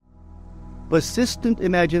Persistent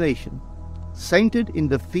imagination, centered in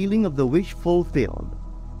the feeling of the wish fulfilled,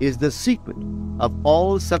 is the secret of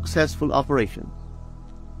all successful operations.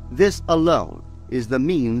 This alone is the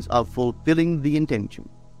means of fulfilling the intention.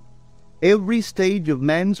 Every stage of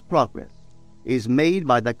man's progress is made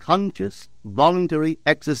by the conscious, voluntary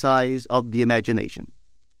exercise of the imagination.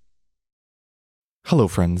 Hello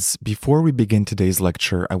friends, before we begin today's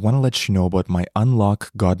lecture, I want to let you know about my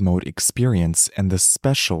Unlock God Mode experience and the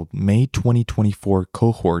special May 2024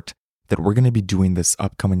 cohort that we're going to be doing this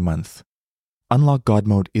upcoming month. Unlock God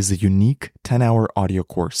Mode is a unique 10-hour audio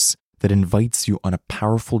course that invites you on a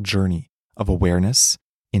powerful journey of awareness,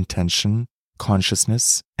 intention,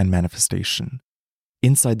 consciousness, and manifestation.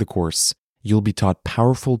 Inside the course, you'll be taught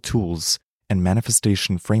powerful tools and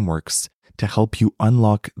manifestation frameworks to help you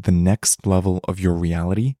unlock the next level of your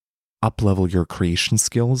reality, up-level your creation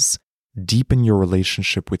skills, deepen your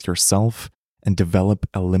relationship with yourself, and develop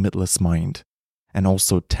a limitless mind, and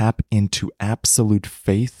also tap into absolute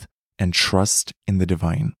faith and trust in the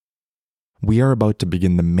divine. We are about to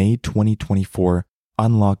begin the May 2024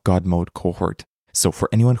 Unlock God Mode cohort, so for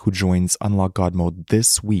anyone who joins Unlock God Mode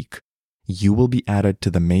this week, you will be added to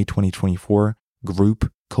the May 2024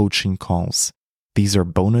 group coaching calls. These are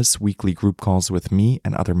bonus weekly group calls with me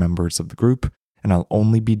and other members of the group, and I'll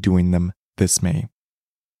only be doing them this May.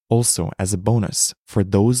 Also, as a bonus, for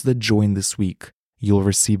those that join this week, you'll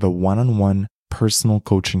receive a one-on-one personal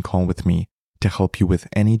coaching call with me to help you with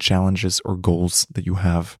any challenges or goals that you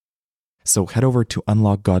have. So head over to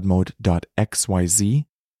unlockgodmode.xyz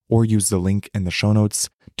or use the link in the show notes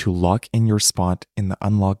to lock in your spot in the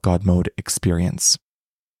Unlock God Mode experience.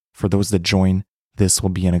 For those that join, this will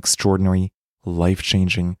be an extraordinary,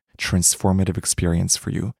 life-changing, transformative experience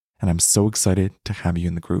for you, and I'm so excited to have you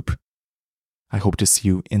in the group. I hope to see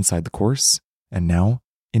you inside the course, and now,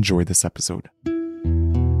 enjoy this episode.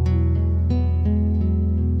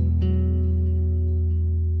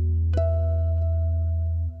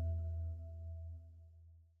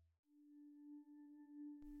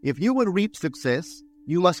 If you will reach success,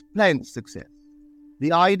 you must plan success.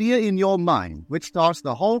 The idea in your mind, which starts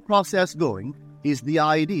the whole process going, is the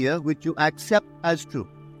idea which you accept as true.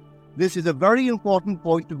 This is a very important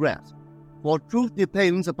point to grasp, for truth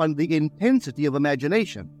depends upon the intensity of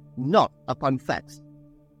imagination, not upon facts.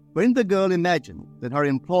 When the girl imagined that her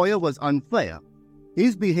employer was unfair,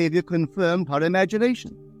 his behavior confirmed her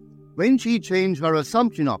imagination. When she changed her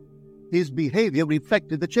assumption of it, his behavior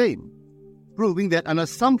reflected the change, proving that an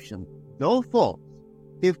assumption, though false,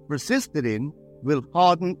 if persisted in, will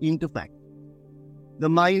harden into fact. The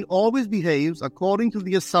mind always behaves according to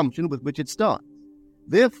the assumption with which it starts.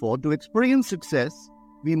 Therefore, to experience success,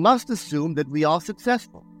 we must assume that we are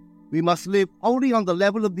successful. We must live only on the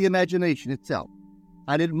level of the imagination itself,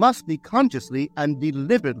 and it must be consciously and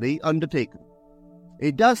deliberately undertaken.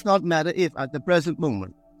 It does not matter if, at the present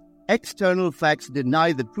moment, external facts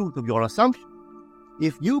deny the truth of your assumption.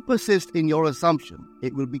 If you persist in your assumption,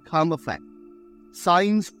 it will become a fact.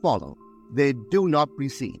 Signs follow, they do not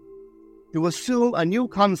precede. To assume a new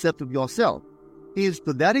concept of yourself is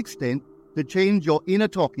to that extent to change your inner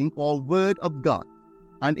talking or word of God,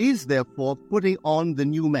 and is therefore putting on the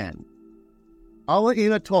new man. Our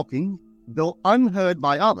inner talking, though unheard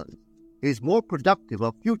by others, is more productive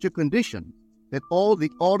of future conditions than all the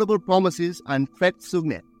audible promises and threats of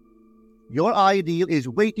men. Your ideal is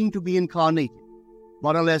waiting to be incarnated,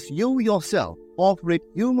 but unless you yourself offer it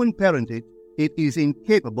human parentage, it is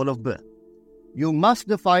incapable of birth. You must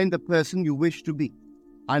define the person you wish to be,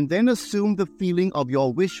 and then assume the feeling of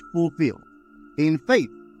your wish fulfilled, in faith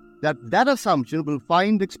that that assumption will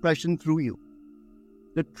find expression through you.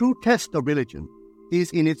 The true test of religion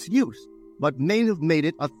is in its use, but men have made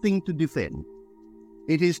it a thing to defend.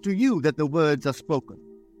 It is to you that the words are spoken.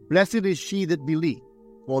 Blessed is she that believes,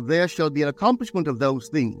 for there shall be an accomplishment of those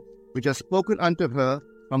things which are spoken unto her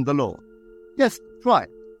from the Lord. Just try it.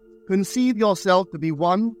 Conceive yourself to be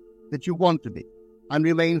one that you want to be, and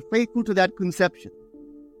remain faithful to that conception.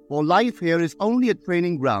 For life here is only a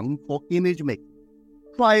training ground for image making.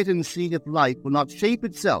 Try it and see if life will not shape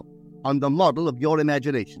itself on the model of your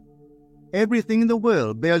imagination. Everything in the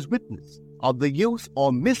world bears witness of the use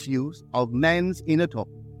or misuse of man's inner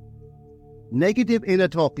talking. Negative inner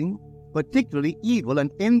talking, particularly evil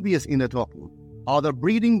and envious inner talking, are the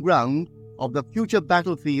breeding ground of the future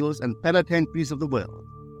battlefields and penitentiaries of the world.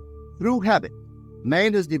 Through habit,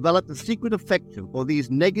 man has developed a secret affection for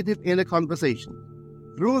these negative inner conversations.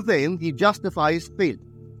 Through them, he justifies failure,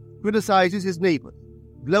 criticizes his neighbors,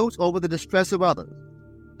 gloats over the distress of others,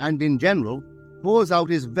 and in general, pours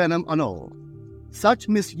out his venom on all. Such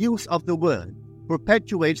misuse of the word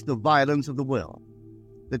perpetuates the violence of the world.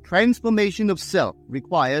 The transformation of self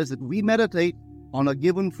requires that we meditate on a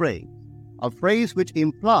given phrase, a phrase which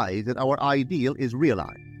implies that our ideal is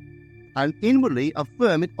realized, and inwardly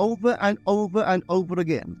affirm it over and over and over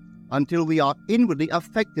again until we are inwardly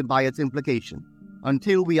affected by its implication,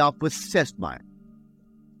 until we are possessed by it.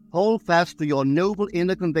 Hold fast to your noble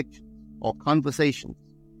inner convictions or conversations.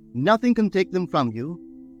 Nothing can take them from you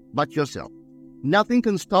but yourself. Nothing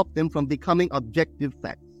can stop them from becoming objective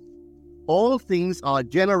facts. All things are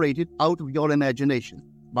generated out of your imagination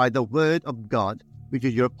by the Word of God, which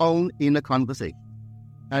is your own inner conversation.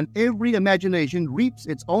 And every imagination reaps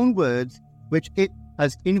its own words, which it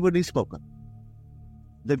has inwardly spoken.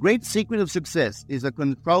 The great secret of success is a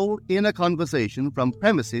controlled inner conversation from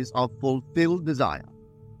premises of fulfilled desire.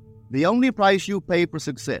 The only price you pay for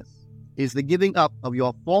success is the giving up of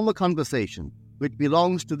your former conversation, which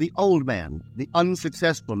belongs to the old man, the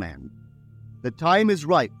unsuccessful man. The time is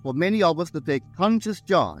ripe for many of us to take conscious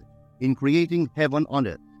charge in creating heaven on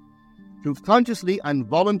earth. To consciously and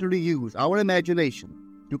voluntarily use our imagination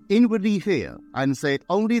to inwardly hear and say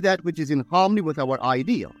only that which is in harmony with our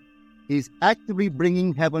ideal is actively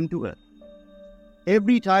bringing heaven to earth.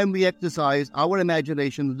 Every time we exercise our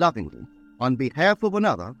imagination lovingly on behalf of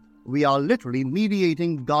another, we are literally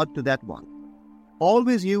mediating God to that one.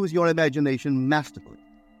 Always use your imagination masterfully,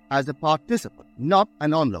 as a participant, not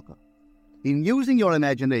an onlooker. In using your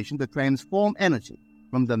imagination to transform energy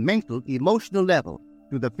from the mental, emotional level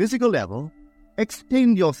to the physical level,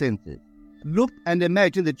 extend your senses. Look and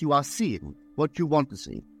imagine that you are seeing what you want to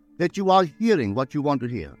see, that you are hearing what you want to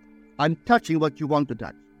hear, and touching what you want to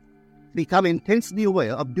touch. Become intensely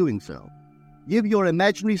aware of doing so. Give your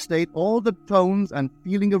imaginary state all the tones and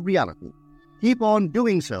feeling of reality. Keep on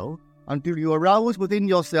doing so until you arouse within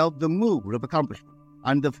yourself the mood of accomplishment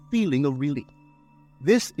and the feeling of relief.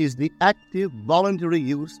 This is the active, voluntary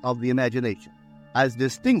use of the imagination, as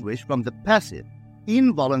distinguished from the passive,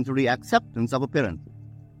 involuntary acceptance of appearances.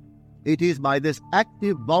 It is by this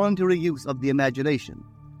active, voluntary use of the imagination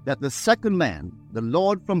that the second man, the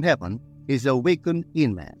Lord from heaven, is awakened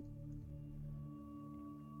in man.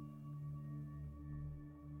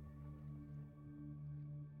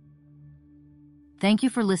 Thank you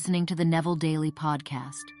for listening to the Neville Daily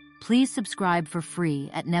Podcast. Please subscribe for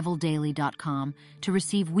free at nevilledaily.com to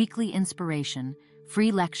receive weekly inspiration,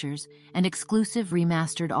 free lectures, and exclusive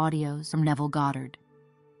remastered audios from Neville Goddard.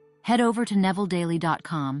 Head over to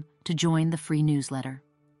nevilledaily.com to join the free newsletter.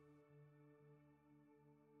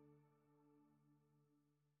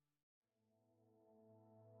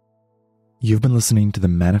 You've been listening to the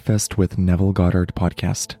Manifest with Neville Goddard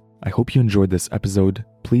podcast. I hope you enjoyed this episode.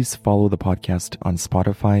 Please follow the podcast on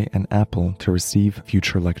Spotify and Apple to receive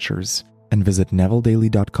future lectures. And visit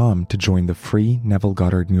nevilledaily.com to join the free Neville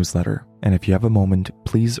Goddard newsletter. And if you have a moment,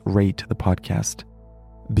 please rate the podcast.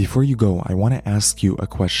 Before you go, I want to ask you a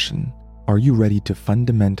question. Are you ready to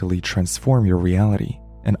fundamentally transform your reality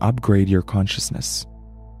and upgrade your consciousness?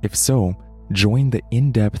 If so, join the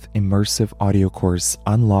in-depth immersive audio course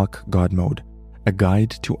Unlock God Mode, a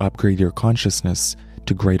guide to upgrade your consciousness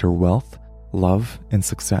to greater wealth, love, and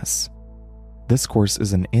success. This course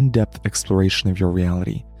is an in-depth exploration of your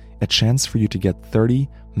reality, a chance for you to get 30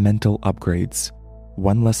 mental upgrades,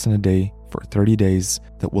 one lesson a day for 30 days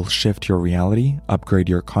that will shift your reality, upgrade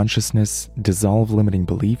your consciousness, dissolve limiting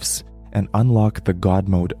beliefs, and unlock the God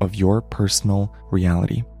mode of your personal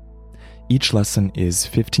reality. Each lesson is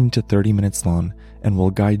 15 to 30 minutes long and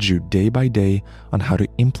will guide you day by day on how to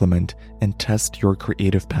implement and test your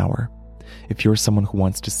creative power. If you're someone who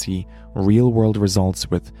wants to see real-world results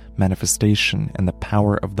with manifestation and the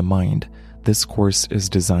power of the mind, this course is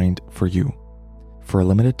designed for you. For a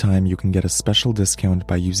limited time, you can get a special discount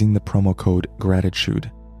by using the promo code GRATITUDE.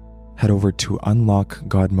 Head over to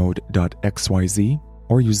unlockgodmode.xyz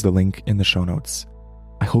or use the link in the show notes.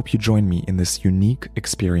 I hope you join me in this unique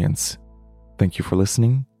experience. Thank you for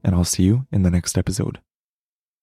listening, and I'll see you in the next episode.